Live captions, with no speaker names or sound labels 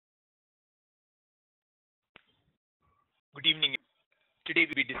Good evening. Today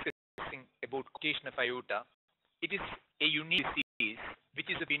we'll be discussing about coarctation of aorta. It is a unique disease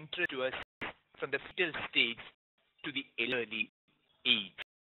which is of interest to us from the fetal stage to the elderly age.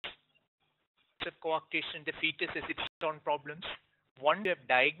 Of coarctation, the fetus has its own problems. Once you have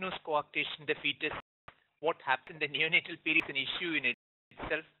diagnosed coarctation, the fetus, what happens in the neonatal period is an issue in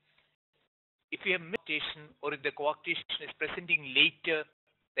itself. If you have coarctation or if the coarctation is presenting later,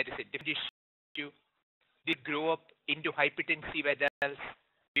 that is a different issue. They grow up into hypertensive adults.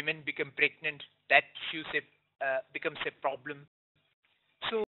 Women become pregnant. That issue becomes a problem.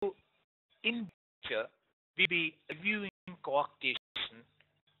 So, in future, we'll be reviewing coarctation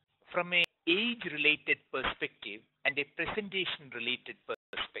from an age-related perspective and a presentation-related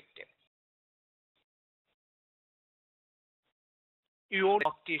perspective.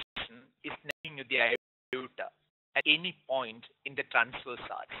 Coarctation is nothing of the aorta at any point in the transverse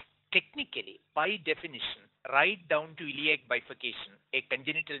arch. Technically, by definition, right down to iliac bifurcation, a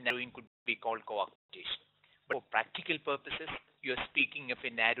congenital narrowing could be called coarctation. But for practical purposes, you are speaking of a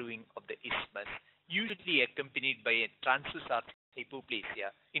narrowing of the isthmus, usually accompanied by a transverse arch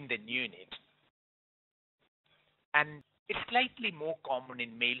hypoplasia in the neonate. And it's slightly more common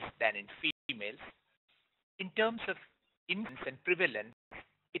in males than in females. In terms of incidence and prevalence,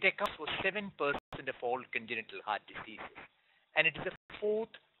 it accounts for 7% of all congenital heart diseases. And it is the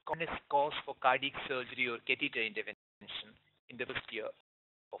fourth commonest cause for cardiac surgery or catheter intervention in the first year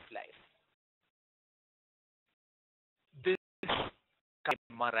of life. This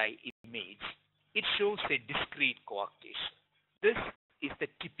MRI image, it shows a discrete coarctation. This is the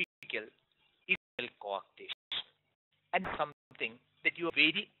typical ischial coarctation and something that you are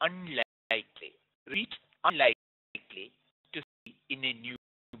very unlikely to see in a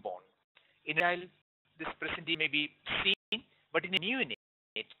newborn. In a child, this presentation may be seen, but in a neonate,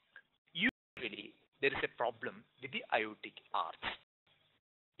 usually there is a problem with the aortic arch.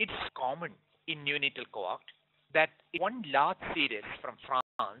 It's common in neonatal cohort that in one large series from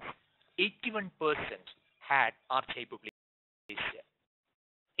France, 81% had arch hypoplasia.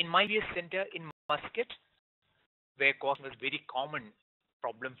 In my previous center in Muscat, where coarctation was very common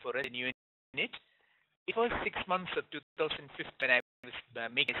problem for us in neonate, the first 6 months of 2015 when I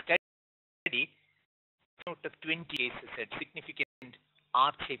was making a study, out of 20 cases had significant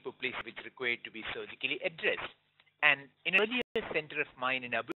arch hypoplasia which required to be surgically addressed. And in an earlier center of mine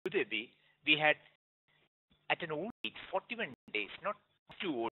in Abu Dhabi, we had at an old age, 41 days, not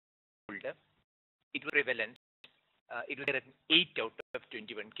too older, it was prevalent. It was at 8 out of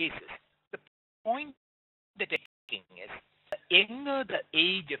 21 cases. The point that I'm making is, the younger the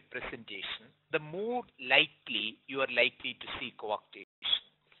age of presentation, the more likely you are likely to see coarctation.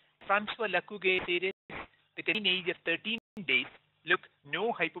 Francois Lacouguet series with a mean age of 13 days, look,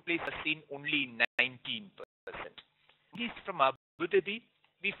 no hypoplasia seen, only 19%. This from Abu Dhabi,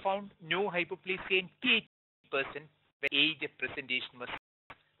 we found no hypoplasia in 8%, where age of presentation was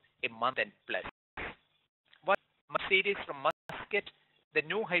a month and plus. One series from Muscat, the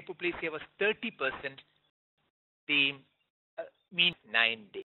no hypoplasia was 30%, the mean 9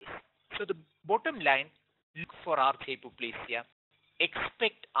 days. So the bottom line, look for arch hypoplasia,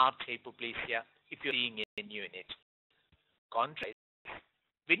 expect arch hypoplasia if you're seeing a neonate. Contrast,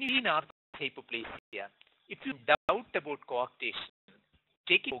 when you see an arch hypoplasia, if you doubt about coarctation,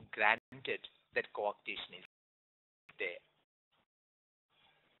 take it for granted that coarctation is there.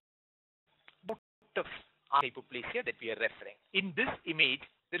 What of arch hypoplasia that we are referring? In this image,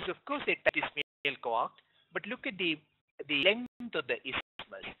 there is of course a tight isthmial coarct, but look at the length of the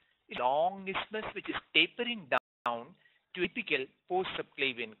isthmus. It's a long isthmus which is tapering down to a typical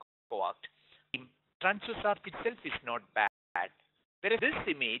post-subclavian coarct. The transverse arch itself is not bad. Whereas this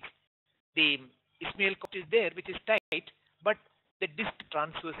image, the isthmial coarct is there, which is tight, but the distal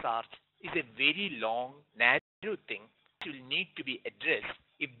transverse arch is a very long, narrow thing which will need to be addressed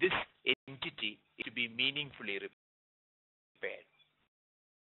if this entity is to be meaningfully repaired.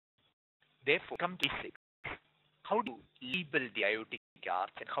 Therefore, come to basics. How do you label the aortic arch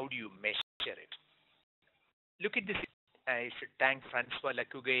and how do you measure it? Look at this. I should thank Francois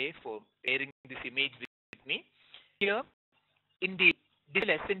Lacouguet for sharing this image with me. Here, in the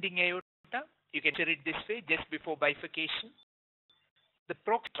distal ascending aorta, you can measure it this way, just before bifurcation. The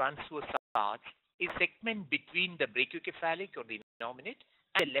proximal transverse arch is a segment between the brachiocephalic or the innominate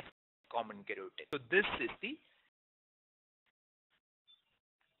and the left common carotid. So this is the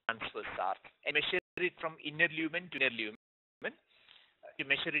transverse arch. I measure it from inner lumen to inner lumen. You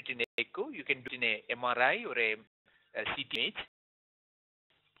measure it in echo. You can do it in a MRI or a CT image.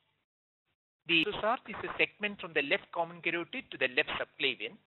 The transverse arch is a segment from the left common carotid to the left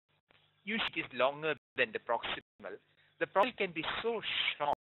subclavian. Usually it is longer than the proximal, the problem can be so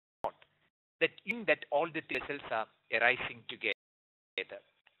short that in that all the vessels are arising together.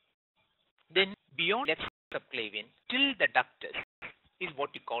 Then beyond left subclavian till the ductus is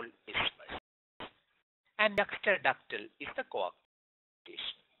what you call isthmus. And juxtaductal is the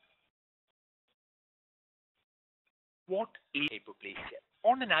coarctation. What is hypoplasia?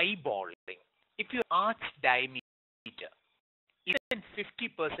 On an eyeballing, if your arch diameter less than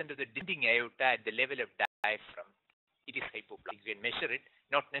 50% of the descending aorta at the level of diaphragm, it is hypoplasia. You can measure it,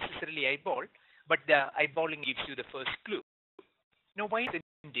 not necessarily eyeball, but the eyeballing gives you the first clue. Now, why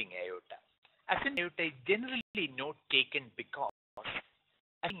ascending aorta? Ascending aorta is generally not taken because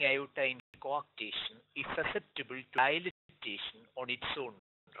ascending aorta in coarctation is susceptible to dilatation on its own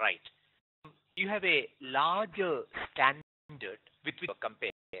right. You have a larger standard with which you are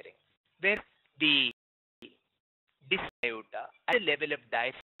comparing, where the disc aorta at the level of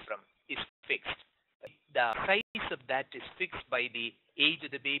diaphragm is fixed. The size of that is fixed by the age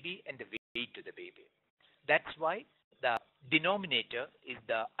of the baby and the weight of the baby. That's why the denominator is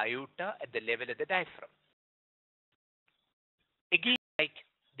the aorta at the level of the diaphragm. Again, like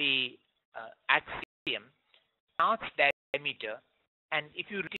the axiom, arch diameter, and if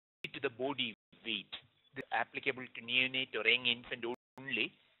you relate it to the body weight, applicable to neonate or young infant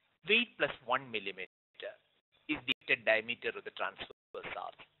only, weight plus 1 millimeter is the diameter of the transverse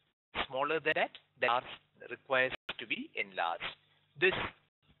arch. Smaller than that, the arch requires to be enlarged. This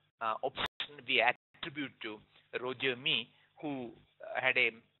option we attribute to Roger Mee, who had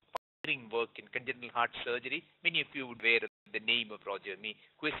a pioneering work in congenital heart surgery. Many of you would wear the name of Roger Mee,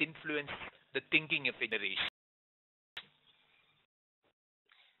 who has influenced the thinking of a generation.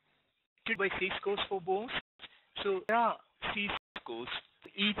 By C-scores for bones. So there are C-scores for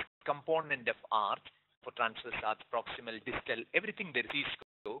each component of arch, for transverse arch, proximal, distal, everything there is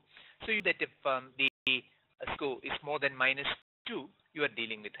C-score. So that if the score is more than -2, you are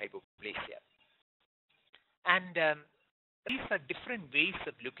dealing with hypoplasia. And these are different ways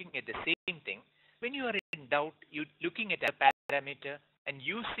of looking at the same thing. When you are in doubt, you looking at a parameter and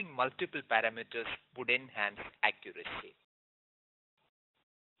using multiple parameters would enhance accuracy.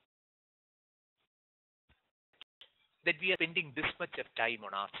 That we are spending this much of time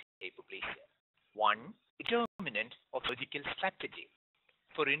on arch hypoplasia. One, determinant of surgical strategy.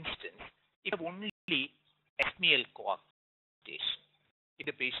 For instance, if you have only isthmial coarctation, if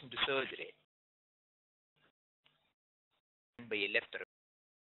the patient to surgery by a left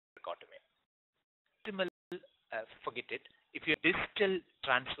thoracotomy, forget it. If you have distal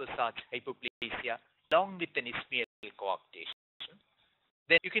transverse arch hypoplasia along with an isthmial coarctation,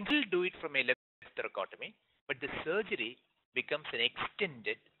 then you can still do it from a left thoracotomy, but the surgery becomes an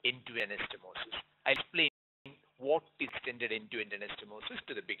extended end-to-end anastomosis. I'll explain what is extended end-to-end anastomosis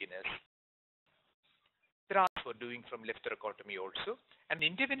to the beginners. There are for doing from left thoracotomy also. And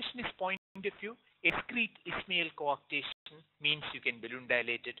interventionist point of view, a discrete isthmial coarctation means you can balloon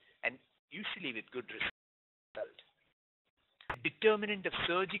dilate it, and usually with good result. Determinant of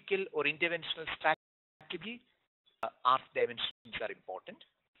surgical or interventional strategy, arch dimensions are important.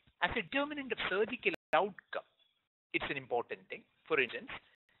 As a determinant of surgical outcome, it's an important thing. For instance,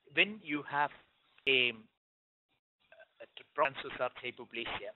 when you have a transverse arch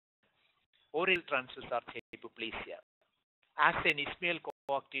hypoplasia, oral transverse arch hypoplasia, as an isthmial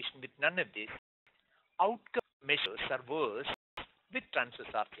coarctation with none of this, outcome measures are worse with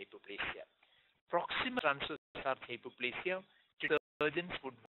transverse arch hypoplasia. Proximal transverse arch hypoplasia, surgeons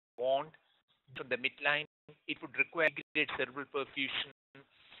would want from the midline, it would require great cerebral perfusion,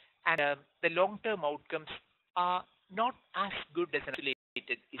 and the long-term outcomes are not as good as an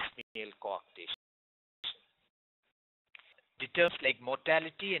isolated isthmial coarctation. Determinants like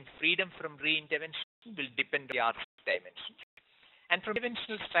mortality and freedom from re-intervention will depend on the arch dimensions. And from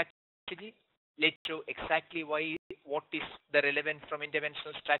interventional strategy, let's show exactly what is the relevance from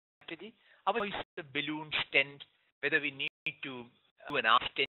interventional strategy. Our choice of balloon stent, whether we need to do an arch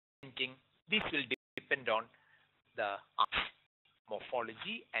stenting, this will depend on the arch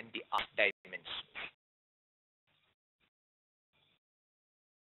morphology and the arch dimensions.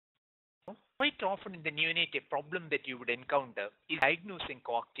 Quite often in the neonate, a problem that you would encounter is diagnosing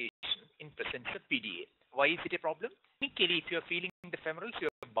coarctation in presence of PDA. Why is it a problem? Typically, if you are feeling the femorals, you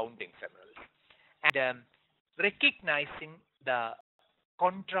are bounding femorals. And recognizing the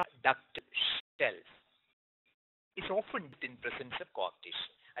contraductal shelf is often in presence of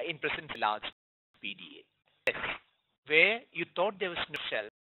coarctation, in presence of large PDA. Yes, where you thought there was no shelf,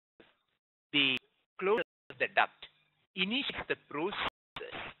 the closure of the duct initiates the process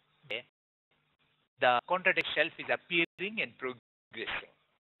where the contraductal shelf is appearing and progressing.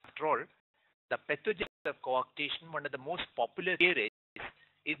 After all, the pathogenic of coarctation, one of the most popular theories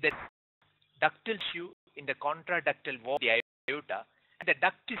is that ductal tissue in the contraductal wall of the aorta, and the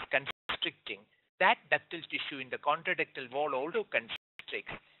duct is constricting. That ductal tissue in the contraductal wall also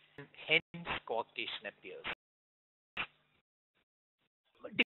constricts, and hence coarctation appears.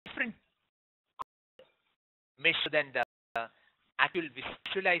 Different measure than the actual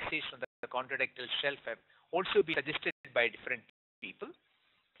visualization of the contraductal shelf have also been suggested by different people.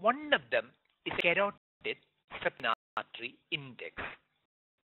 One of them is carotid septal artery index.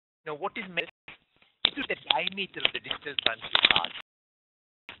 Now, what is measured? It is the diameter of the distal transverse arch.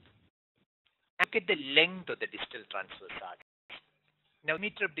 Look at the length of the distal transverse arch. Now,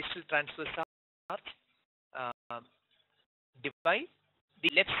 diameter of distal transverse arch divide the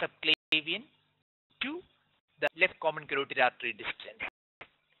left subclavian to the left common carotid artery distance.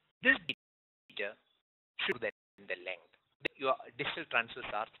 This diameter should be the length. Your distal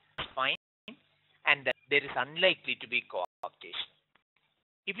transverse arch is fine, and there is unlikely to be coarctation.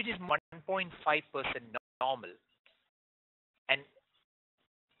 If it is 1.5% normal, and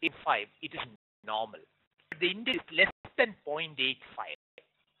in 5, it is normal. But the index is less than 0.85.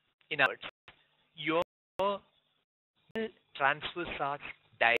 In other words, your transverse arch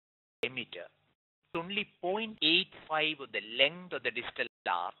diameter is only 0.85 of the length of the distal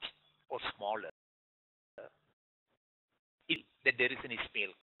arch or smaller. That there is an ischial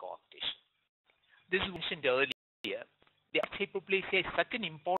coarctation. This was mentioned earlier. The arch hypoplasia is such an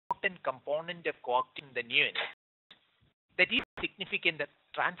important component of coarctation in the neonate that it is significant that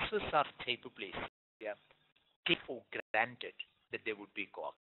transverse arch hypoplasia take for granted that there would be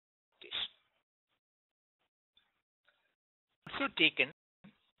coarctation. Also taken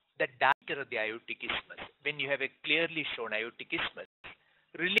the diameter of the aortic isthmus, when you have a clearly shown aortic isthmus,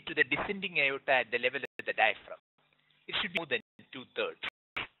 relate to the descending aorta at the level of the diaphragm. It should be more than 2/3.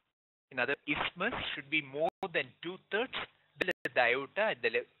 In other words, isthmus should be more than 2/3 below the aorta at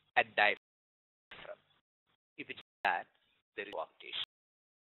the at diaphragm. If it's that, there is coarctation.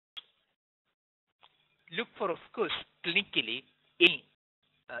 Look for, of course, clinically, any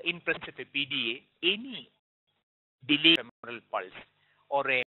in presence of a PDA, any delayed femoral pulse or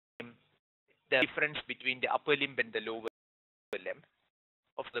the difference between the upper limb and the lower limb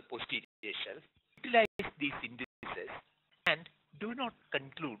of the posterior shelf. Utilize these indices and do not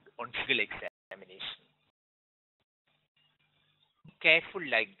conclude on single examination. Be careful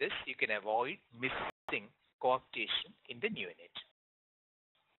like this, you can avoid missing coarctation in the neonate.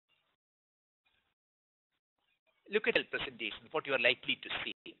 Look at the presentation, what you are likely to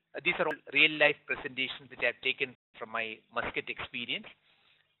see. These are all real-life presentations which I have taken from my Muscat experience.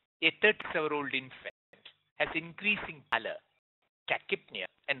 A 36-hour-old infant has increasing pallor, tachypnea,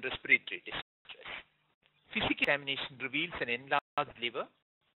 and respiratory distress. Physical examination reveals an enlarged liver.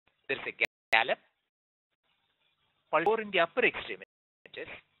 There is a gallop, pulsar in the upper extremities,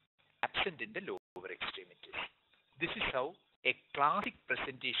 absent in the lower extremities. This is how a classic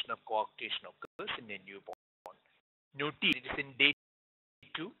presentation of coarctation occurs in a newborn. Note it is in day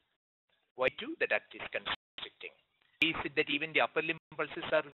 2, Y2, the duct is constricting. Is it that even the upper limb pulses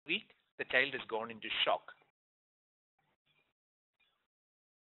are weak? The child has gone into shock.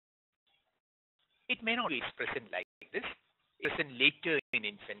 It may not be present like this. Present later in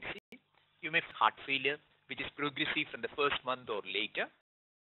infancy. You may have heart failure, which is progressive from the first month or later.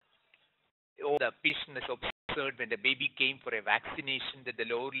 Or the patient is observed when the baby came for a vaccination that the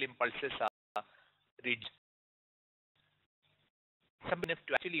lower limb pulses are reduced. Someone have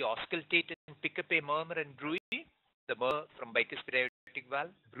to actually auscultate and pick up a murmur and bruit. The murmur from bicuspid aortic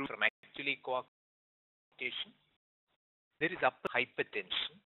valve, bruit from actually coarctation. There is upper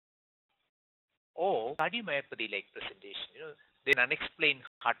hypertension or cardiomyopathy-like presentation. Then unexplained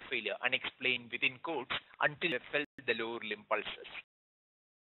heart failure, unexplained within quotes, until you felt the lower limb pulses.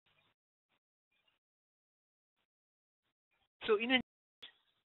 So you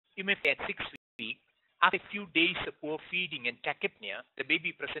may at 6 weeks, after a few days of poor feeding and tachypnea, the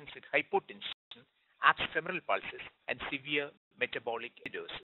baby presents with hypotension, absent femoral pulses, and severe metabolic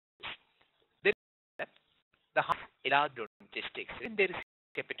acidosis. Then the heart is enlarged on chest X-ray, and there is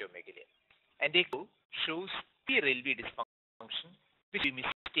hepatomegaly. And echo shows clear LV dysfunction, which is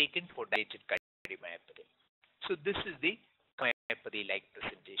mistaken for dilated cardiomyopathy. So this is the cardiomyopathy-like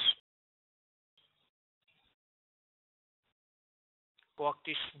presentation.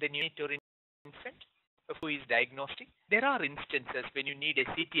 Coarctation, the neonate or infant, who is diagnostic. There are instances when you need a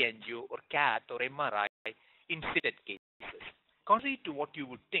CT angio or CAT or MRI in sedated cases. Contrary to what you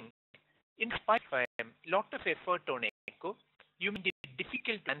would think, in spite of a lot of effort on echo, you may be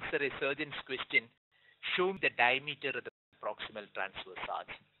difficult to answer a surgeon's question showing the diameter of the proximal transverse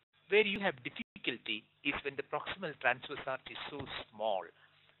arch. Where you have difficulty difficulty is when the proximal transverse arch is so small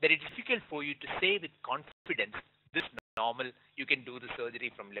that it's difficult for you to say with confidence, this is normal, you can do the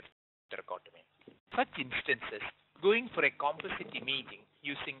surgery from left thoracotomy. Such instances, going for a composite imaging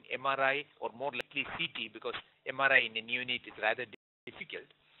using MRI or more likely CT, because MRI in a neonate is rather difficult,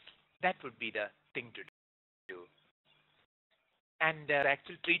 that would be the thing to do. And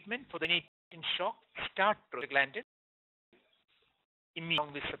actual treatment for the neonate in shock, start prostaglandin,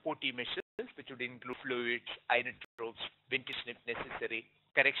 along with supportive measures, which would include fluids, inotropes, ventilation if necessary,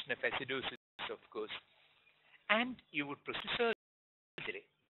 correction of acidosis, of course, and you would proceed surgery.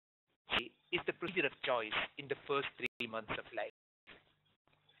 Is the procedure of choice in the first 3 months of life.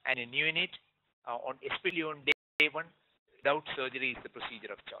 And a neonate, especially on day 1, without surgery is the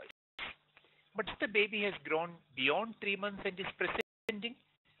procedure of choice. But if the baby has grown beyond 3 months and is presenting,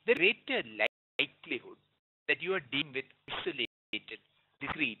 there is greater likelihood that you are dealing with isolated,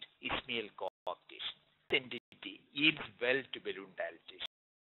 discrete ischial coarctation. This entity yields well to balloon dilatation.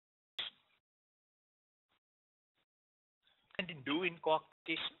 And in doing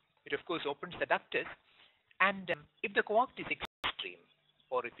coarctation, it of course opens the ductus, and if the coarct is extreme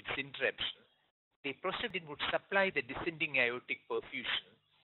or if it's interruption, the prostaglandin would supply the descending aortic perfusion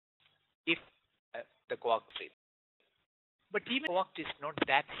if the coarct is extreme. But even if the coarct is not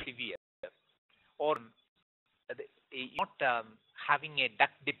that severe or not having a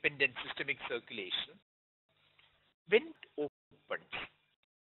duct-dependent systemic circulation, when it opens,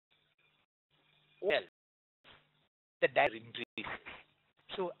 well, the diameter increases.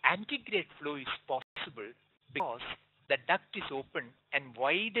 So antegrade flow is possible because the duct is open and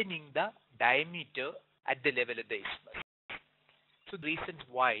widening the diameter at the level of the isthmus. So the reasons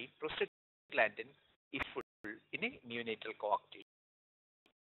why prostaglandin is full in a neonatal coarctation.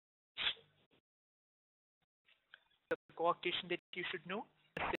 The coarctation that you should know,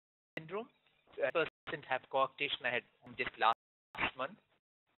 syndrome. 1% have coarctation. I had just last month.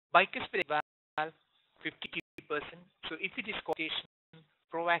 Bicuspid valve, 50%. So if it is coarctation,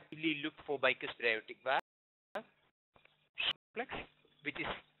 proactively look for bicuspid aortic valve, complex, which is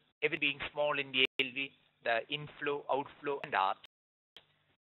every being small in the LV, the inflow, outflow, and arch.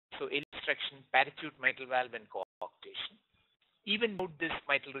 So obstruction, parachute mitral valve, and coarctation. Even without this,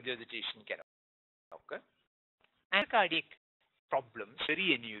 mitral regurgitation can occur. And cardiac problems,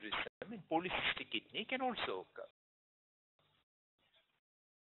 perianeurysm, and polycystic kidney can also occur.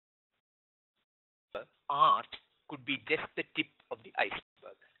 Arch could be just the tip of the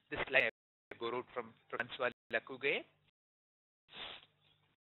iceberg. This slide I borrowed from Francois Lacougue.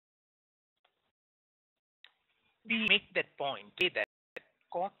 We make that point, say that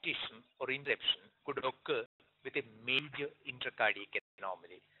coarctation or interruption could occur with a major intracardiac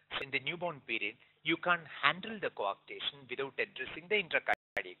anomaly. So in the newborn period, you can't handle the coarctation without addressing the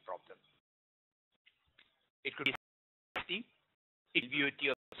intracardiac problem. It could be steep,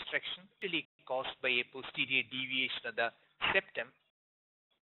 alveolar obstruction, usually caused by a posterior deviation of the septum.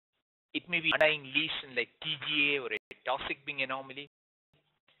 It may be underlying lesion like TGA or a Taussig Bing anomaly.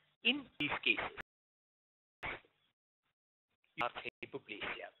 In these cases, you have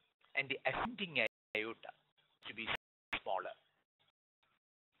hypoplasia and the ascending aorta to be smaller.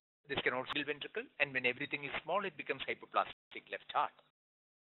 This can also be ventricle, and when everything is small, it becomes hypoplastic left heart.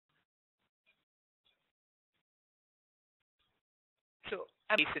 So,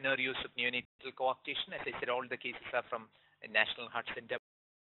 these scenarios of neonatal coarctation, as I said, all the cases are from National Heart Center,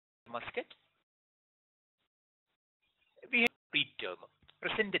 Muscat. We have preterm,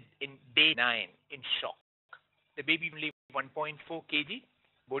 presented in day 9 in shock. The baby only 1.4 kg,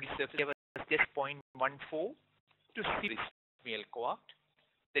 body surface level was just 0.14 to serious ischial coarct.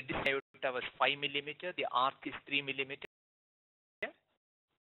 The disc aorta was 5 mm, the arc is 3 mm.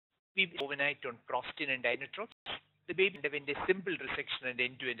 We overnight on prostin and inotropes. The baby underwent a simple resection and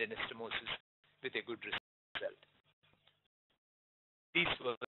end-to-end anastomosis with a good result. These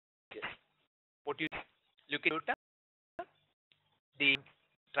were what you look at aorta. The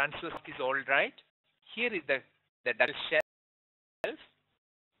transverse is all right. Here is the ductus shelf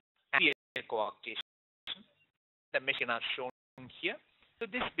and the coarctation. The machine are shown here. So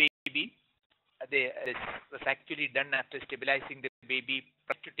this baby was actually done after stabilizing the baby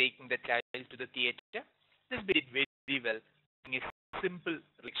prior to taking the child to the theater. This baby did very well, doing a simple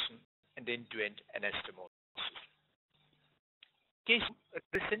resection and end-to-end anastomosis. Case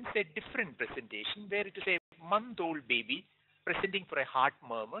presents a different presentation where it is a month-old baby presenting for a heart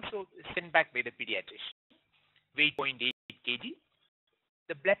murmur, so sent back by the pediatrician. Weight 0.8 kg.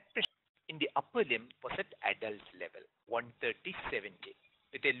 The blood pressure in the upper limb was at adult level, 130/70,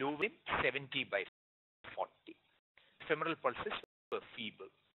 with a low limb 70/40. Femoral pulses were feeble.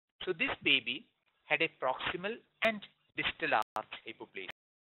 So this baby had a proximal and distal arch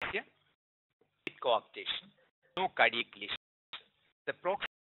hypoplasia with coarctation, no cardiac lesion. The proximal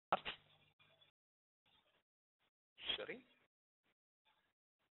arch, sorry.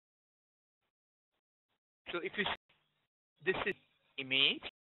 So if you see this is image,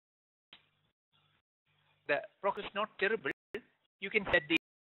 the proximal is not terrible. You can set the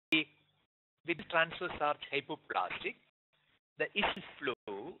with transverse arch hypoplastic, the isthmus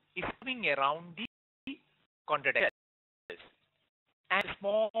flow is moving around the contractile and a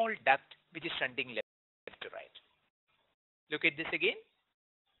small duct which is shunting left to right. Look at this again.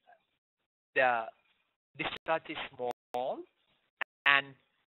 The distal arch is small and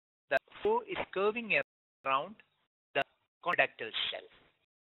the flow is curving around the contractile shelf.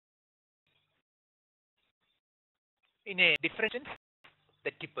 In a different sense,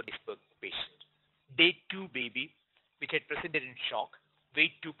 the tip of this patient, day 2 baby, which had presented in shock,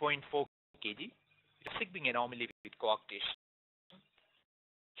 weight 2.4 kg, signaling anomaly with coarctation.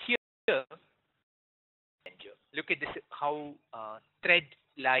 Here, look at this, how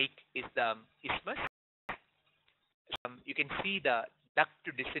thread-like is the isthmus. You can see the duct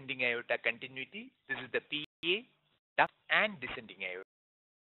to descending aorta continuity. This is the PA, duct and descending aorta.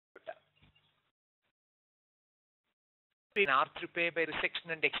 In arch repair by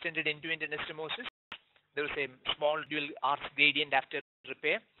resection and extended end-to-end anastomosis, there was a small dual arch gradient after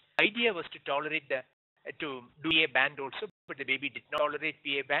repair. The idea was to tolerate to do PA band also, but the baby did not tolerate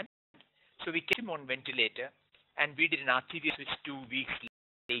PA band. So we kept him on ventilator and we did an arterial switch 2 weeks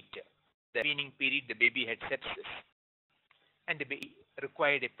later. The intervening period, the baby had sepsis and the baby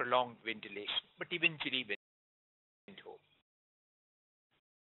required a prolonged ventilation, but eventually went home.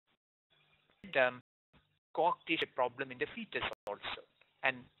 And, coarctation problem in the fetus also,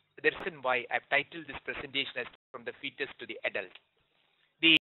 and the reason why I've titled this presentation as from the fetus to the adult.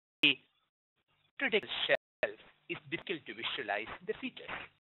 The contractile shelf is difficult to visualize in the fetus.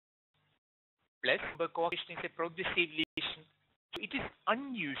 Plus, coarctation is a progressive lesion. So it is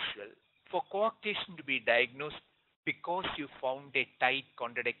unusual for coarctation to be diagnosed because you found a tight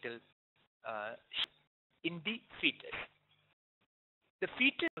contractile in the fetus. The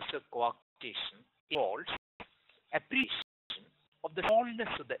fetus of coarctation involves appreciation of the smallness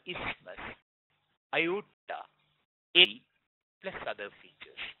of the isthmus, aorta, A, plus other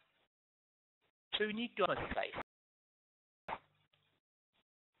features. So we need to emphasize.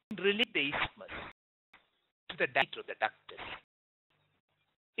 Relate the isthmus to the diameter of the ductus.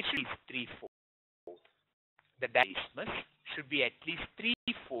 It should be 3/4. The isthmus should be at least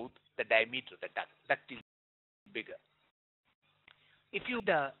 3/4 the diameter of the duct. Duct is bigger. If you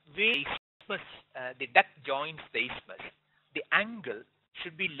the way the duct joins the isthmus, the angle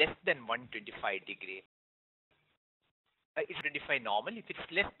should be less than 125 degrees. It's 25 normal. If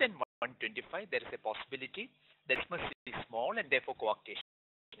it's less than 125, there is a possibility the isthmus is small and therefore coarctation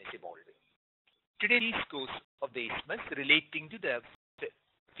is evolving. Today, these scores of the isthmus relating to the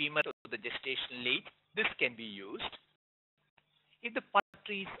femur or the gestational age, this can be used. If the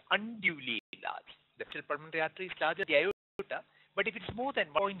artery is unduly large, the pulmonary artery is larger than the aorta, but if it's more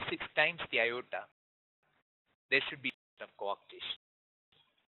than 1.6 times the aorta, there should be of coarctation.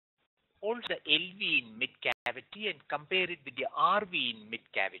 Also, the LV in mid cavity and compare it with the RV in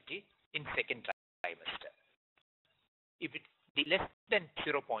mid cavity in second trimester. If it's less than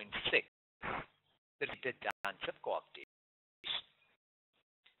 0.6, there is a chance of coarctation.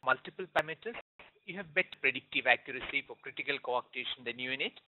 Multiple parameters, you have better predictive accuracy for critical coarctation than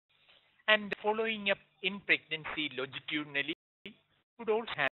neonate, and following up in pregnancy longitudinally would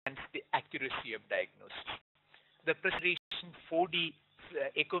also enhance the accuracy of diagnosis. The preservation 4D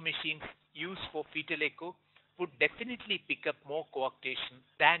echo machines used for fetal echo would definitely pick up more coarctation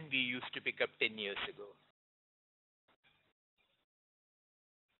than we used to pick up 10 years ago.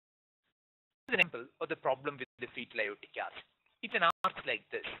 An example of the problem with the fetal aortic arch. If an arch like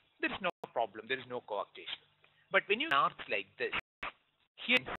this, there is no problem, there is no coarctation. But when you have an arch like this,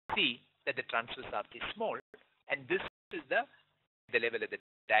 here you see that the transverse arch is small, and this is the level of the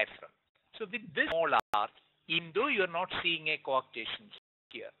diaphragm. So with this small arch, even though you are not seeing a coarctation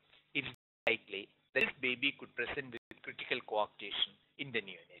here, it is likely that this baby could present with critical coarctation in the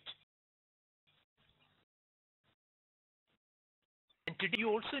neonate. And today you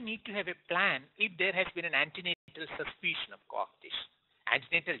also need to have a plan if there has been an antenatal suspicion of coarctation.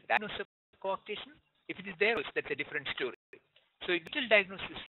 Antenatal diagnosis of coarctation, if it is there, that's a different story. So if fetal diagnosis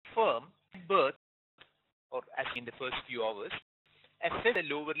is firm at birth, or as in the first few hours, assess the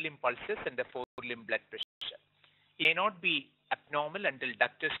lower limb pulses and the forelimb blood pressure. It may not be abnormal until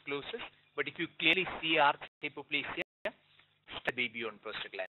ductus closes, but if you clearly see arch hypoplasia, the baby on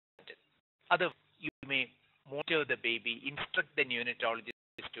prostaglandin. Otherwise, you may monitor the baby, instruct the neonatologist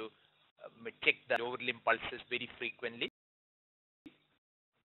to check the lower limb pulses very frequently.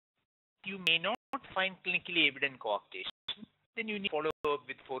 You may not find clinically evident coarctation. Then you need to follow up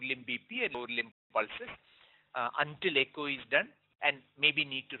with forelimb BP and lower limb pulses until echo is done, and maybe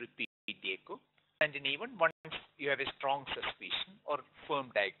need to repeat the echo. And then even once you have a strong suspicion or firm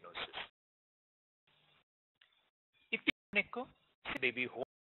diagnosis. If you have an echo, send the baby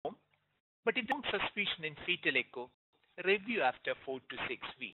home. But if you have suspicion in fetal echo, review after 4 to 6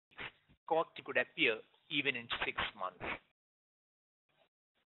 weeks. Coarctation could appear even in 6 months.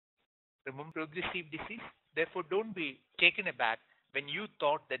 Remember, progressive disease. Therefore, don't be taken aback when you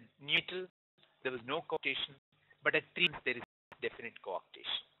thought that neonatal there was no coarctation, but at 3 months there is definite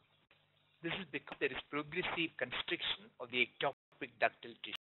coarctation. This is because there is progressive constriction of the ectopic ductal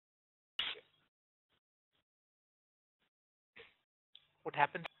tissue. What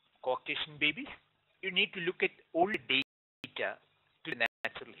happens to coarctation babies? You need to look at old data to the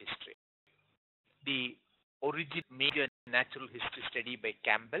natural history. The original major natural history study by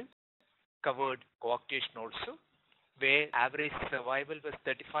Campbell covered coarctation also, where average survival was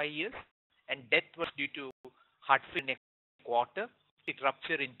 35 years and death was due to heart failure in a quarter. It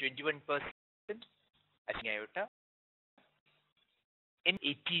ruptured in 21%, as in aorta, in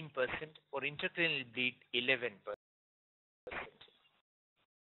 18%, or intracranial bleed 11%.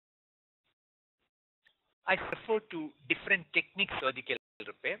 I refer to different techniques of surgical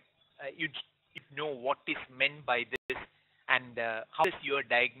repair. You know what is meant by this, and how does your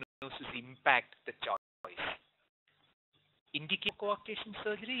diagnosis impact the choice. Indicate coarctation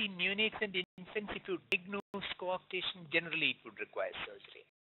surgery in neonates and infants. If you diagnose coarctation, generally it would require surgery.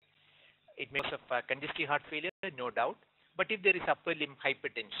 It may cause congestive heart failure, no doubt, but if there is upper limb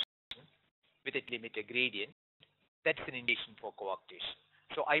hypertension with a limiter gradient, that's an indication for coarctation.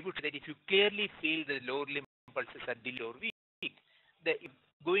 So I would say that if you clearly feel the lower limb pulses are delayed or weak, you're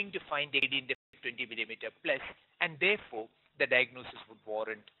going to find a gradient of 20 millimeter plus, and therefore the diagnosis would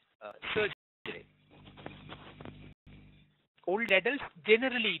warrant surgery. Old adults,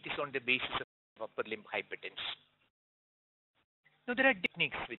 generally it is on the basis of upper limb hypertension. Now there are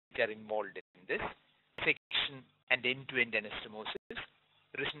techniques which are involved in this: section and end-to-end anastomosis,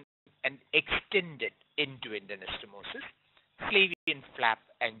 and extended end-to-end anastomosis, Flavian flap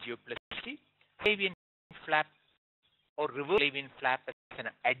angioplasty, Flavian flap or reverse Flavian flap as an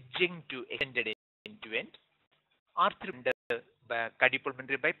adjunct to extended end-to-end, arthroplasty under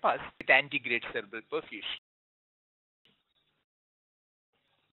cardiopulmonary bypass with antegrade cerebral perfusion.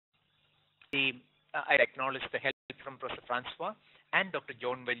 I acknowledge the help from Professor Francois and Dr.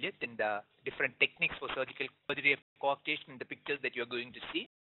 John Williott in the different techniques for surgical surgery of coarctation in the pictures that you are going to see.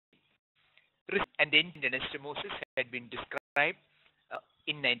 Wrist and end-to-end anastomosis had been described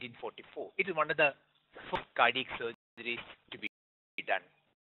in 1944. It is one of the first cardiac surgeries to be done.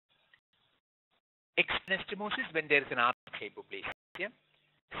 Anastomosis when there is an arch hypoplasia.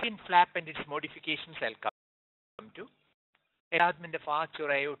 Flavian flap and its modifications I'll come to. Enlargement of arch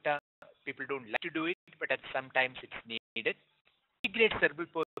or aorta. People don't like to do it, but at sometimes it's needed. Antegrade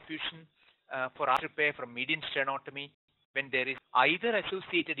cerebral perfusion for arch repair from median sternotomy when there is either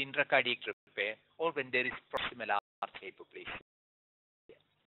associated intracardiac repair or when there is proximal arch hypoplasia.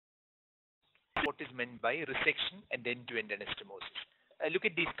 What is meant by resection and end-to-end anastomosis. Look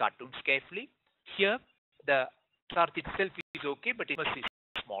at these cartoons carefully. Here, the arch itself is okay, but it must be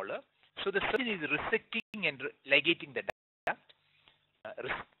smaller. So the surgeon is resecting and ligating the duct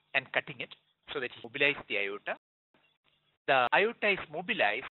and cutting it so that he mobilizes the aorta. The aorta is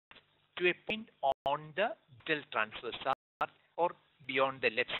mobilized to a point on the distal transverse arch or beyond the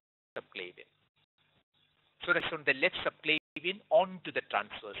left subclavian. So that's on the left subclavian onto the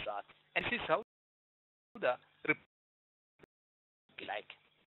transverse arch. And this is how the repair like.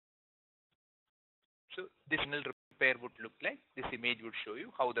 So this final repair would look like. This image would show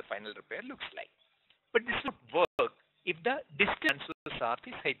you how the final repair looks like. But this would work if the distal transverse arch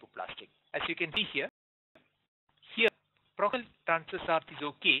is hypoplastic. As you can see here, proximal transverse arch is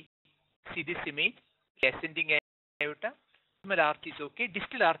okay. See this image, ascending aorta, proximal arch is okay,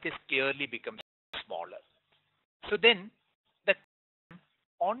 distal arch has clearly become smaller. So then, the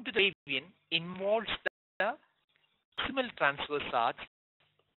onto the flavian involves the proximal transverse arch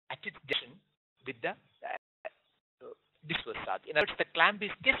at its junction with the transverse arch. In other words, the clamp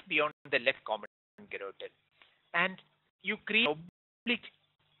is just beyond the left common carotid. And you create an oblique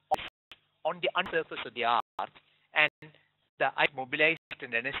on the undersurface of the arch, and the eye mobilized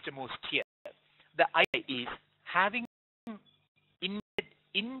and anastomosed here. The eye is having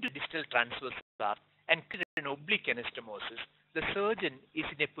into distal transverse arch and create an oblique anastomosis the surgeon is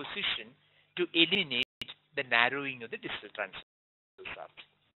in a position to eliminate the narrowing of the distal transverse arch.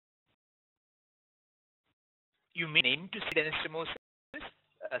 You may need to see the anastomosis.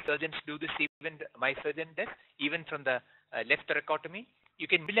 Surgeons do this, even my surgeon does, even from the left thoracotomy. You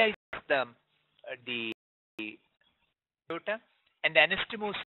can visualize the aorta and the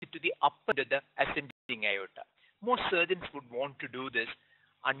anastomosis to the upper of the ascending aorta. Most surgeons would want to do this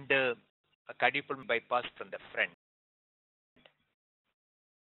under a cardiopulmonary bypass from the front.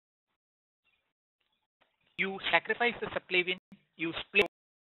 You sacrifice the subclavian, you split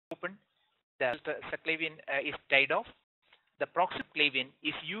open, the subclavian is tied off. The proxiclavian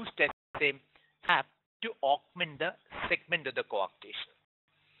is used as a flap to augment the segment of the coarctation.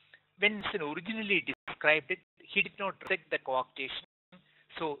 When Wilson originally described it, he did not resect the coarctation,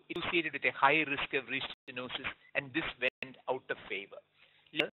 so it was associated with a high risk of restenosis, and this went out of favor.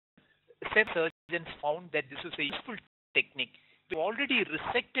 Later, several surgeons found that this was a useful technique. We already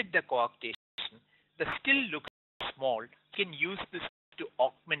resected the coarctation. The still looks small. You can use this to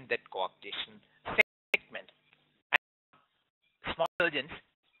augment that coarctation segment. And small surgeons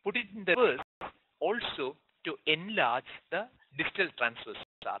put it in the reverse also to enlarge the distal transverse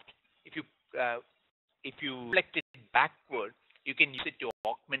arch. If you reflect it backward, you can use it to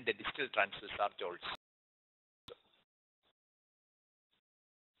augment the distal transverse arch also.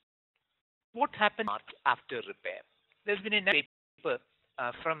 What happens after repair? There's been a paper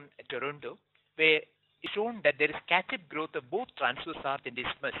from Toronto where it's shown that there is catch-up growth of both transverse arch and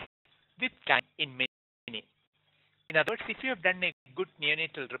isthmus with time in many. In other words, if you have done a good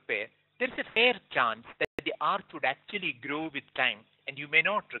neonatal repair, there is a fair chance that the arch would actually grow with time and you may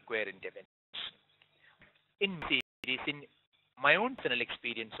not require intervention. In my own personal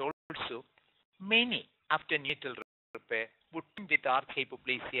experience also, many after neonatal repair would end with arch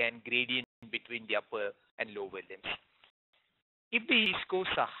hypoplasia and gradient between the upper and lower limbs. If the scores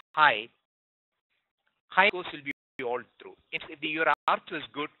are high scores will be all through. If your arch was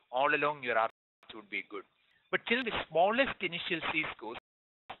good, all along your arch would be good. But till the smallest initial C scores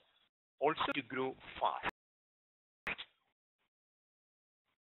also to grow fast.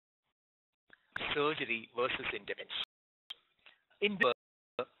 Surgery versus intervention. In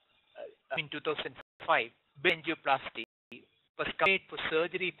 2005, angioplasty was compared for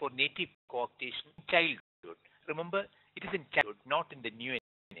surgery for native coarctation in childhood. Remember, it is in childhood, not in the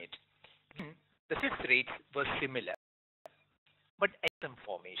neonate. The success rates were similar, but aneurysm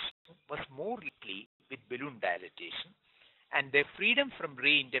formation was more likely with balloon dilatation, and their freedom from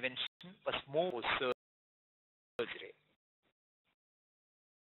re-intervention was more surgery.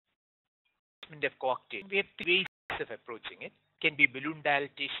 Of coarctation, we have three ways of approaching it. It can be balloon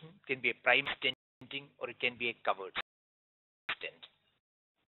dilatation, can be a prime stenting, or it can be a covered stent.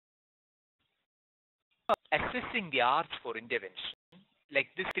 Assessing the arch for intervention, like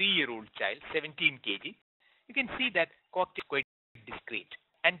this 3-year-old child, 17 kg, you can see that coarctation is quite discrete.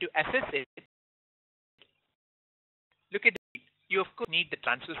 And to assess it, look at it. You of course need the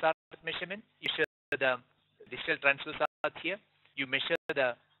transverse arch measurement. You measure the distal transverse arch here. You measure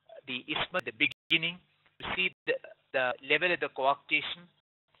the isthmus, the beginning. You see the level of the coarctation,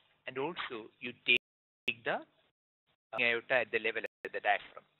 and also you take the aorta at the level of the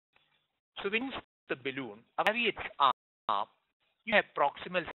diaphragm. So when you the balloon, vary its arm, you have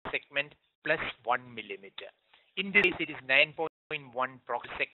proximal segment plus 1 millimeter. In this case, it is 9.1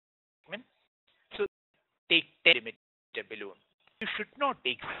 proximal segment. So take 10 millimeter balloon. You should not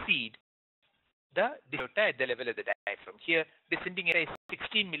exceed the aorta at the level of the diaphragm. Here, descending area is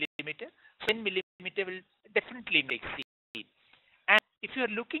 16 millimeter. 10 millimeter will definitely not exceed. And if you are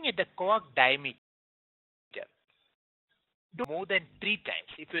looking at the coarc diameter, do more than 3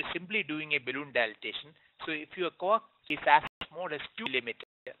 times. If you are simply doing a balloon dilatation, so if your coarc is as small as 2 millimeter,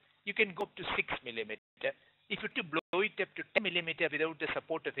 you can go up to 6 millimeter. If you to blow it up to 10 millimeter without the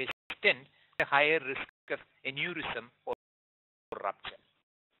support of a stent, a higher risk of aneurysm or rupture.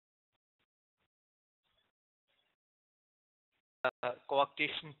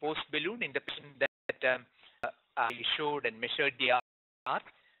 Coarctation post balloon in the patient that I showed and measured the arch.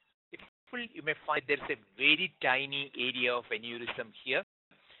 You may find there is a very tiny area of aneurysm here,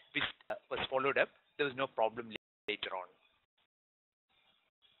 which was followed up. There was no problem later on.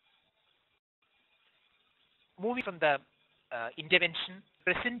 Moving from the intervention,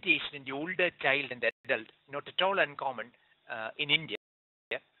 presentation in the older child and the adult, not at all uncommon in India.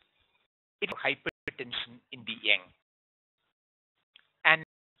 It's hypertension in the young. And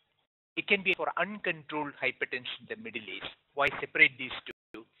it can be for uncontrolled hypertension in the middle age. Why separate these two?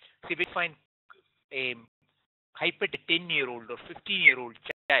 So if we find a 10-year-old or 15-year-old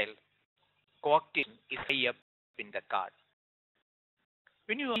child, coarctation is high up in the card.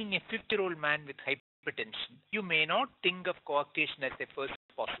 When you are seeing a 50-year-old man with hypertension, you may not think of coarctation as a first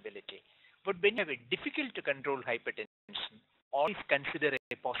possibility. But when you have a difficult to control hypertension, always consider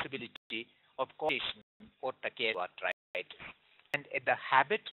a possibility of coarctation or arthritis. And the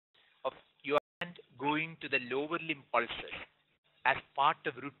habit of your hand going to the lower limb pulses as part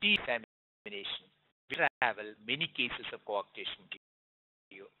of routine examination will travel many cases of coarctation to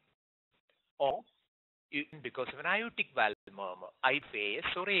you. Or because of an aortic valve murmur, IFAS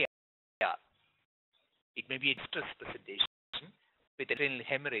or AR. It may be a distress presentation with adrenal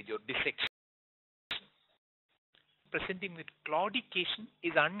hemorrhage or dissection. Presenting with claudication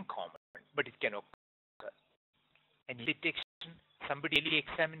is uncommon, but it can occur. And in detection, somebody really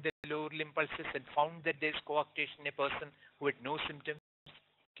examined the lower limb pulses and found that there's coarctation in a person who had no symptoms,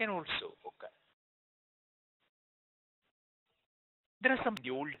 can also occur. There are some in the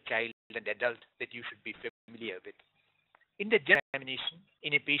old child and adult that you should be familiar with. In the general examination,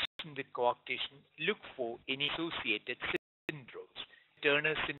 in a patient with coarctation, look for any associated syndromes.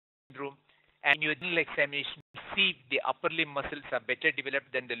 Turner syndrome, and in your general examination, see if the upper limb muscles are better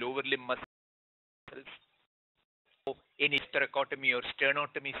developed than the lower limb muscles. Or any thoracotomy or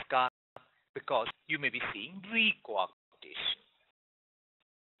sternotomy scar, because you may be seeing recoarctation.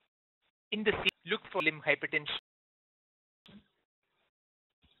 In the look for limb hypertension.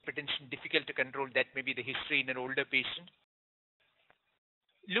 Hypertension difficult to control, that may be the history in an older patient.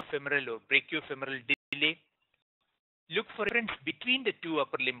 Look femoral or brachiofemoral delay. Look for a difference between the two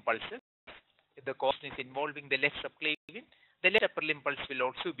upper limb pulses. If the cause is involving the left subclavian, the left upper limb pulse will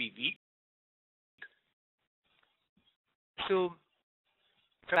also be weak. So,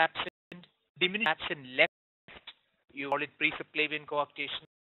 absent, diminished absent left, you call it pre-subclavian coarctation.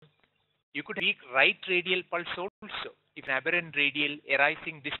 You could have weak right radial pulse also. If an aberrant radial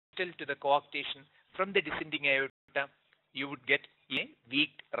arising distal to the coarctation from the descending aorta, you would get a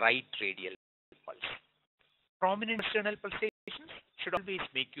weak right radial pulse. Prominent external pulsations should always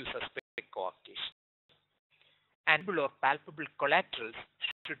make you suspect coarctation. And or palpable collaterals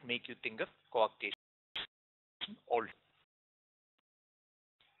should make you think of coarctation also.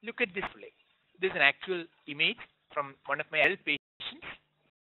 Look at this leg. This is an actual image from one of my adult patients.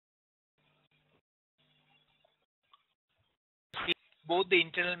 See, both the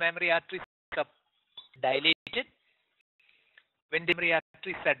internal mammary arteries are dilated. When the mammary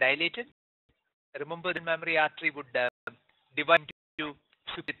arteries are dilated, remember the mammary artery would divide into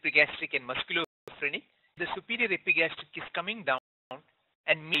superior epigastric and musculophrenic. The superior epigastric is coming down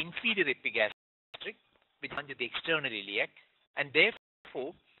and inferior epigastric, which is under the external iliac, and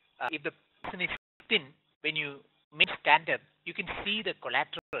therefore, if the person is thin, when you make stand up, you can see the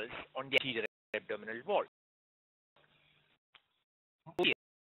collaterals on the anterior abdominal wall.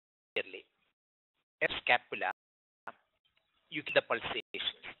 Clearly, scapula, you get the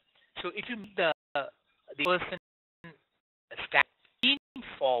pulsations. So if you make the person stand, lean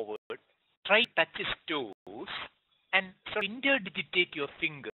forward, try to touch his toes, and sort of interdigitate your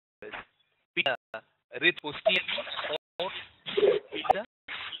fingers with the rib posterior or with the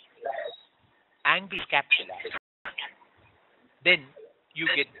angle scapula. Then you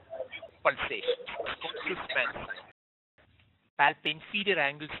get pulsations. Palpate inferior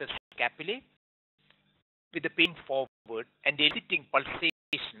angles of scapulae with the pain forward and the eliciting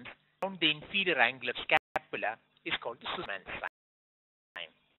pulsations around the inferior angle of scapula is called the Sussman sign.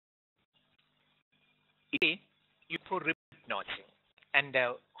 Today, you for rib notching. And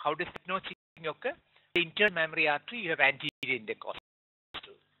how does rib notching occur? The internal mammary artery, you have anterior intercostal.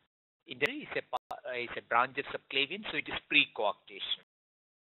 Anterior is a branch of subclavian, so it is pre-coarctation.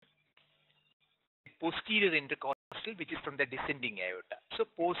 Posterior intercostal, which is from the descending aorta, so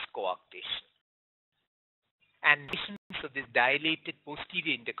post-coarctation. And lesions of this dilated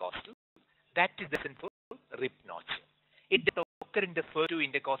posterior intercostal, that is the reason for rib notching. It does occur in the first two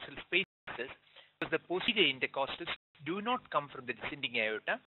intercostal spaces because the posterior intercostals do not come from the descending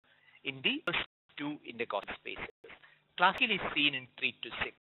aorta in the first two intercostal spaces. Classically seen in 3 to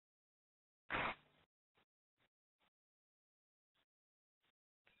 6.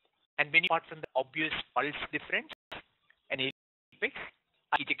 And when you apart from the obvious pulse difference, an apex,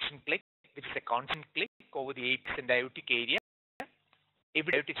 ejection click, which is a constant click over the apex and aortic area,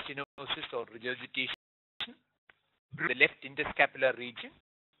 aortic stenosis or regurgitation, the left interscapular region,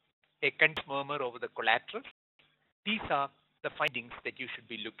 a continuous murmur over the collaterals. These are the findings that you should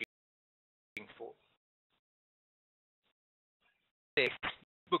be looking for. The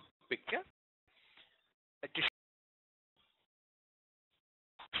book picture to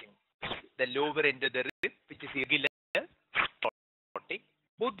the lower end of the rib, which is irregular, sclerotic,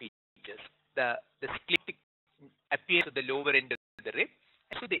 both features. The sclerotic appears at the lower end of the rib,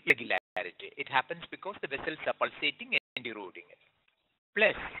 happens because the vessels are pulsating and eroding it.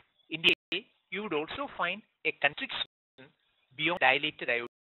 Plus, in the A, you would also find a constriction beyond dilated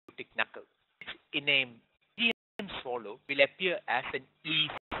aortic knuckle, which in a medium swallow will appear as an E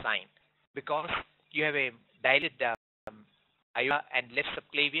sign because you have a dilated aorta and left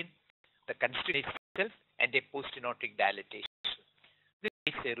subclavian, the constriction itself, and a poststenotic dilatation. This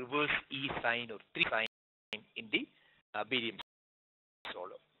is a reverse E sign or 3 sign in the medium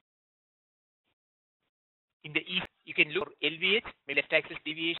swallow. In the E, you can look for LVH, left axis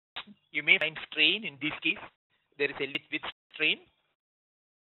deviation. You may find strain. In this case, there is LVH with strain.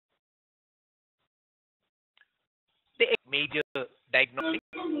 The major diagnostic,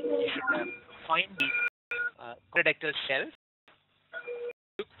 you should find the quadrantral shelf.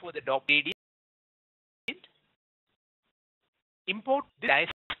 Look for the dot gradient. Import the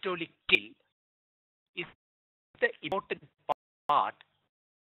diastolic tail is the important part.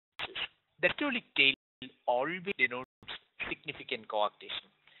 The diastolic tail always denotes significant coarctation.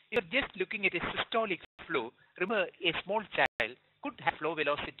 If you're just looking at a systolic flow, remember a small child could have flow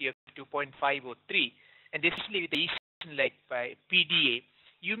velocity of 2.5 or 3, and especially with a lesion like PDA,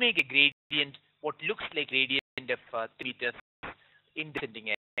 you make a gradient, what looks like gradient of 3 meters in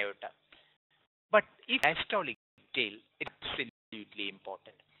descending aorta. But if diastolic tail, it's absolutely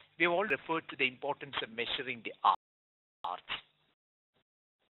important. We have all referred to the importance of measuring the arch.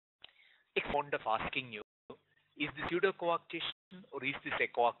 It's fond of asking you, is this pseudocoarctation or is this a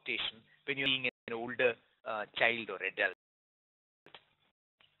coarctation when you're seeing an older child or adult?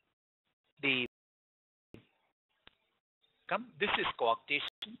 This is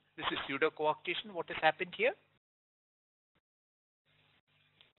coarctation. This is pseudocoarctation. What has happened here?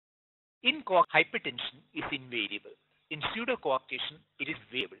 In hypertension is invariable. In pseudocoarctation, it is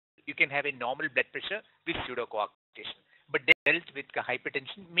variable. You can have a normal blood pressure with pseudocoarctation, but dealt with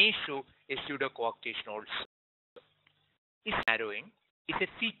hypertension may show a pseudocoarctation also. Is narrowing is a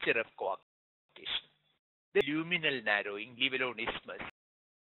feature of coarctation. The luminal narrowing, leave alone isthmus,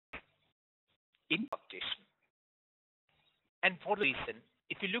 in coarctation. And for the reason,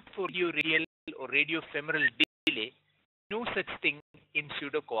 if you look for radial or radiofemoral delay, no such thing in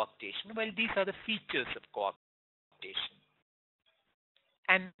pseudocoarctation, while these are the features of coarctation.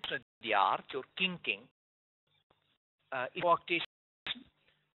 And the arch or kinking is coarctation.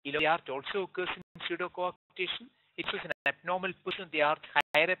 The arch also occurs in pseudocoarctation. It shows an abnormal position of the arch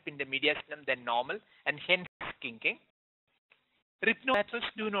higher up in the mediastinum than normal, and hence kinking. Rhypnomatters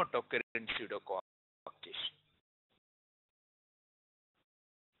do not occur in pseudocoarctation.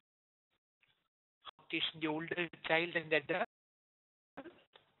 The older child and the adult.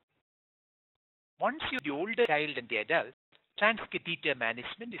 Once you have the older child and the adult, transcatheter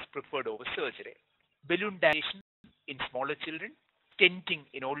management is preferred over surgery. Balloon dilation in smaller children, stenting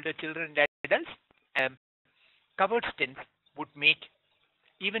in older children and adults, covered stents would make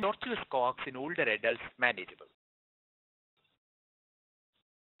even tortuous coarcs in older adults manageable.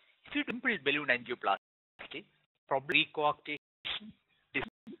 If you dimple balloon angioplasty, probably coarctation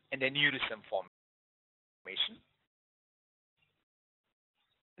and aneurysm formation.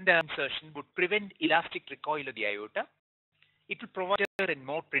 The insertion would prevent elastic recoil of the aorta. It will provide better and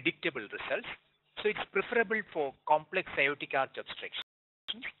more predictable results. So it's preferable for complex aortic arch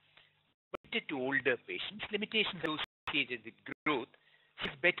obstructions, but to older patients. Limitations associated with growth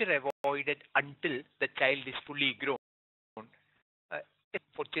is better avoided until the child is fully grown.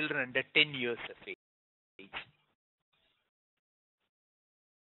 For children under 10 years of age.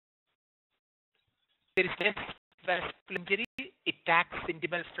 There is less vascular injury. It tacks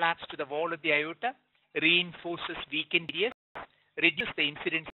intimal flaps to the wall of the aorta, reinforces weakened areas, reduces the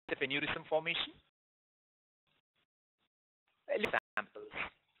incidence of aneurysm formation. Examples.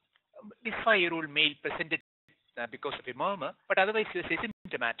 This 5-year-old male presented because of a murmur, but otherwise he was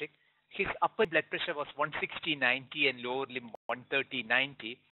asymptomatic. His upper blood pressure was 160/90 and lower limb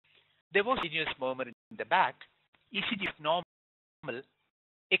 130/90. There was continuous murmur in the back. ECG is normal.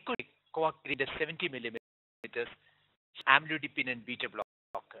 Echo coarctated 70 millimeters. Amlodipine and beta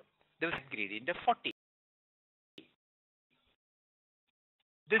blocker. There was a gradient of 40.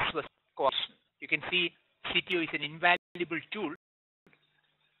 This was coarctation. You can see CTO is an invaluable tool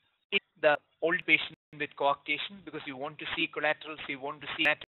in the old patient with coarctation because you want to see collaterals, you want to see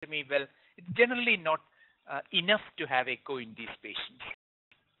anatomy well. It's generally not enough to have echo in these patients,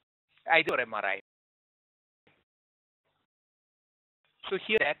 either MRI. So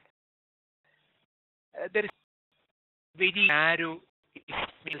here that there is very narrow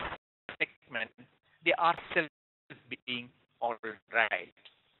segment, the arch self being all right.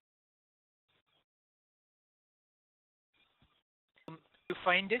 You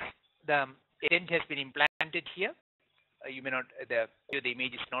find this, the a stent has been implanted here. You may not, the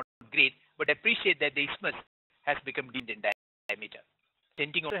image is not great, but appreciate that the isthmus has become deemed in diameter.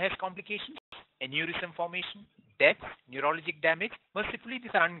 Stenting also has complications, aneurysm formation, death, neurologic damage. Mercifully,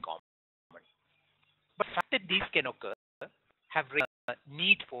 these are uncommon. But the fact that these can occur have raised a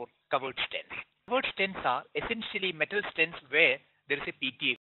need for covered stents. Covered stents are essentially metal stents where there is a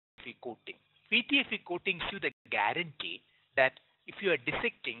PTFE coating. PTFE coating gives you the guarantee that if you are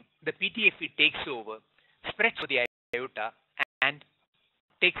dissecting, the PTFE takes over, spreads over the aorta, and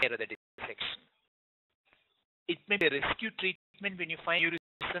takes care of the dissection. It may be a rescue treatment when you find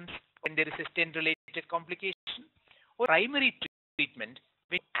aneurysms, when there is a stent-related complication, or primary treatment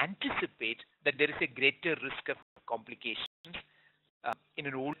when you anticipate that there is a greater risk of complications. In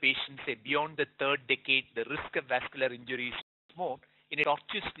an old patient, say beyond the third decade, the risk of vascular injury is more. In a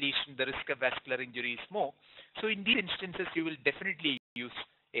tortuous lesion, the risk of vascular injury is more. So in these instances, you will definitely use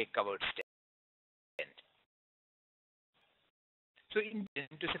a covered stent. So in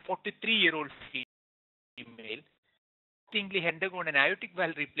this, a 43-year-old female, had undergone an aortic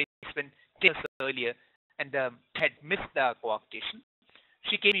valve replacement 10 years earlier and had missed the coarctation.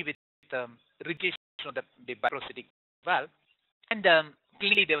 She came with rejection of the prosthetic valve, and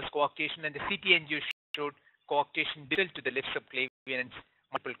clearly there was coarctation, and the CT angio showed coarctation distal to the left subclavian and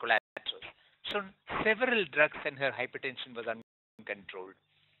multiple collaterals. So several drugs, and her hypertension was uncontrolled.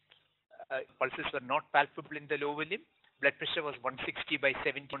 Pulses were not palpable in the lower limb. Blood pressure was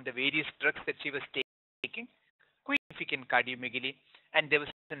 160/70 on the various drugs that she was taking. Significant cardiomegaly, and there was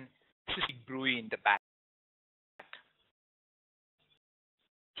an cystic bruit in the back.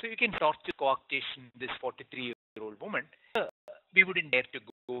 So you can sort the coarctation this 43-year-old woman. We wouldn't dare to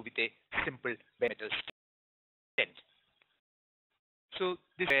go with a simple metal stent. So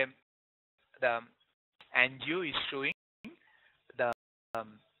this the angio is showing the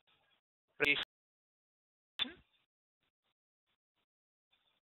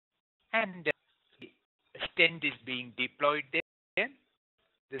and stent is being deployed there.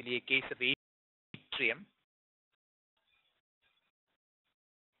 This is a case of atrium.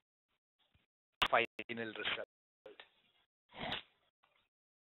 Final result.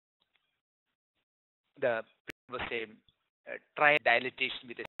 The was a trial dilatation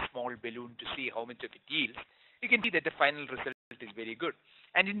with a small balloon to see how much of it yields. You can see that the final result is very good.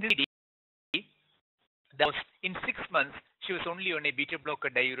 And in this day, that was in 6 months, she was only on a beta blocker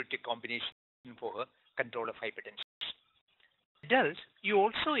diuretic combination for her control of hypertension. Adults, you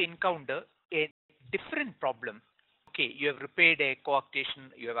also encounter a different problem. Okay, you have repaired a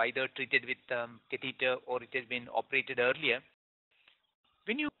coarctation, you have either treated with catheter or it has been operated earlier.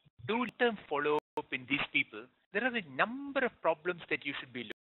 When you do long-term follow-up in these people, there are a number of problems that you should be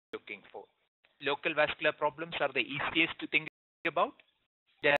looking for. Local vascular problems are the easiest to think about.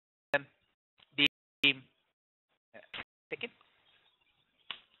 Second.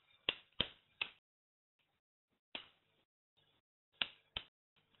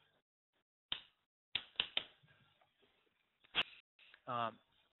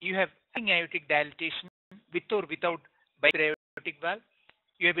 You have aortic dilatation with or without biaortic valve.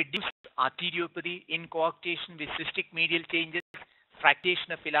 You have a reduced arteriopathy in coarctation with cystic medial changes,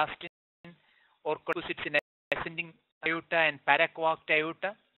 fractation of elastin, or composites in ascending aorta and paracoarct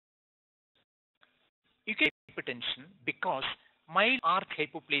aorta. You get hypertension because mild arc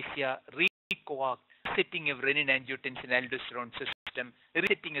hypoplasia, recoarct, resetting of renin-angiotensin-aldosterone system,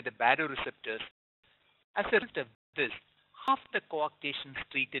 resetting of the baroreceptors. As a result of this, half the coarctations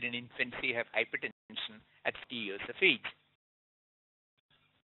treated in infancy have hypertension at 50 years of age.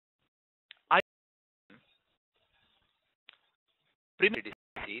 Primitive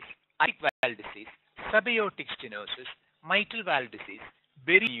disease, aortic valve disease, subaortic stenosis, mitral valve disease,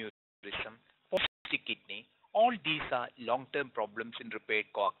 aneurysm, polycystic kidney, all these are long-term problems in repaired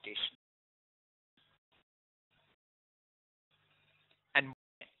coarctation. And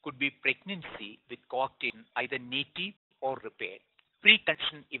could be pregnancy with coarctation, either native or repaired.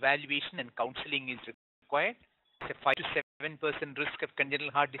 Pre-conception evaluation and counseling is required. It's a 5 to 7% risk of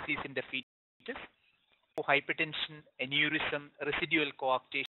congenital heart disease in the fetus. For hypertension, aneurysm, residual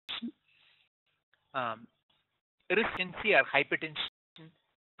coarctation, irresistance or hypertension,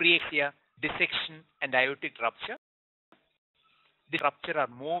 preeclampsia, dissection, and aortic rupture. This rupture are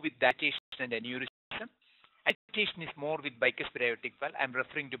more with dilatation and aneurysm. Dilatation is more with bicuspid aortic valve. I am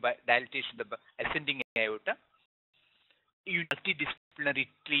referring to dilatation of the ascending aorta. Multidisciplinary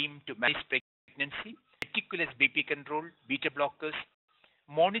team to manage pregnancy, meticulous BP control, beta blockers,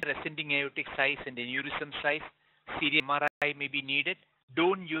 monitor ascending aortic size and aneurysm size. Serial MRI may be needed.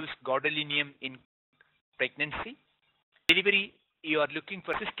 Don't use gadolinium in pregnancy. Delivery you are looking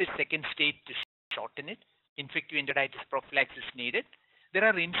for assisted second stage to shorten it. Infective enteritis prophylaxis needed. There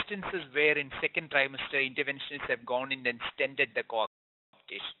are instances where in second trimester interventionists have gone in and stented the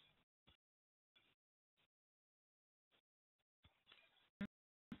coarctation.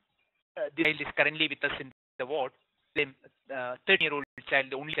 This child is currently with us in the ward. The 13-year-old child,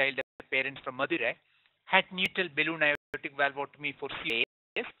 the only child, the parents from Madurai, had neonatal balloon aortic valvotomy for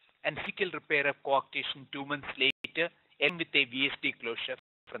CAS and fecal repair of coarctation 2 months later, along with a VSD closure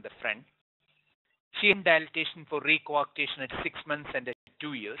from the front. She had dilatation for recoarctation at 6 months and at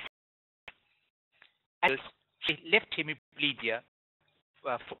 2 years. She left hemiplegia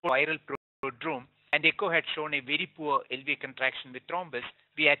for viral prodrome, and echo had shown a very poor LV contraction with thrombus.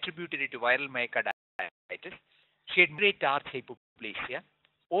 We attributed it to viral myocarditis. She had moderate arch hypoplasia.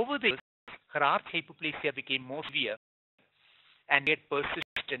 Over the years, her arch hypoplasia became more severe and had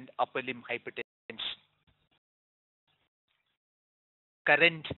persistent upper limb hypertension.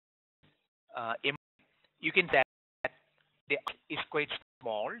 Current you can see that the arch is quite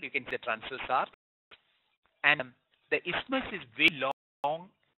small. You can see the transverse arch, and the isthmus is very long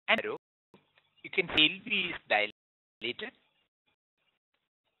and narrow. You can see LV is dilated.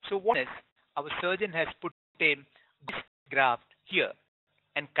 So what is, our surgeon has put a disc graft here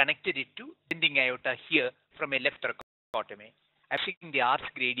and connected it to descending aorta here from a left thoracotomy, affecting the arch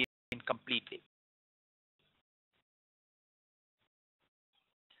gradient completely.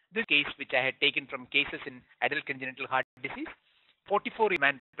 This case, which I had taken from cases in adult congenital heart disease, 44-year-old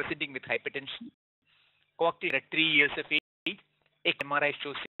man presenting with hypertension, coarctation at 3 years of age. MRI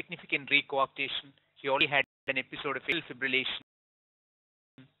shows significant recoarctation. He already had an episode of atrial fibrillation.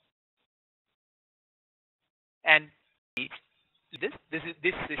 And this is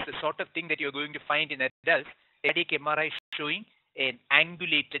the sort of thing that you're going to find in adults. Cardiac MRI showing an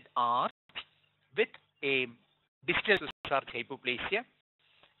angulated arch with a distal arch hypoplasia,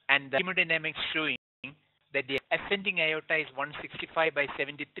 and the hemodynamics showing that the ascending aorta is 165 by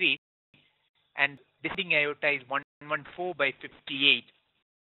 73 and descending aorta is 114 by 58.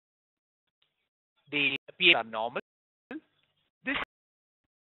 The PA are normal. This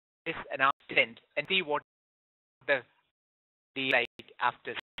is an stent, and see what the like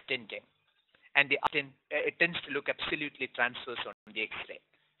after stenting. And the stent it tends to look absolutely transverse on the X-ray.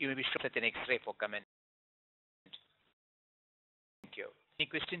 You may be shown such an X-ray for comment. Thank you. Any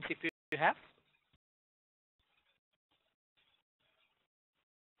questions if you have?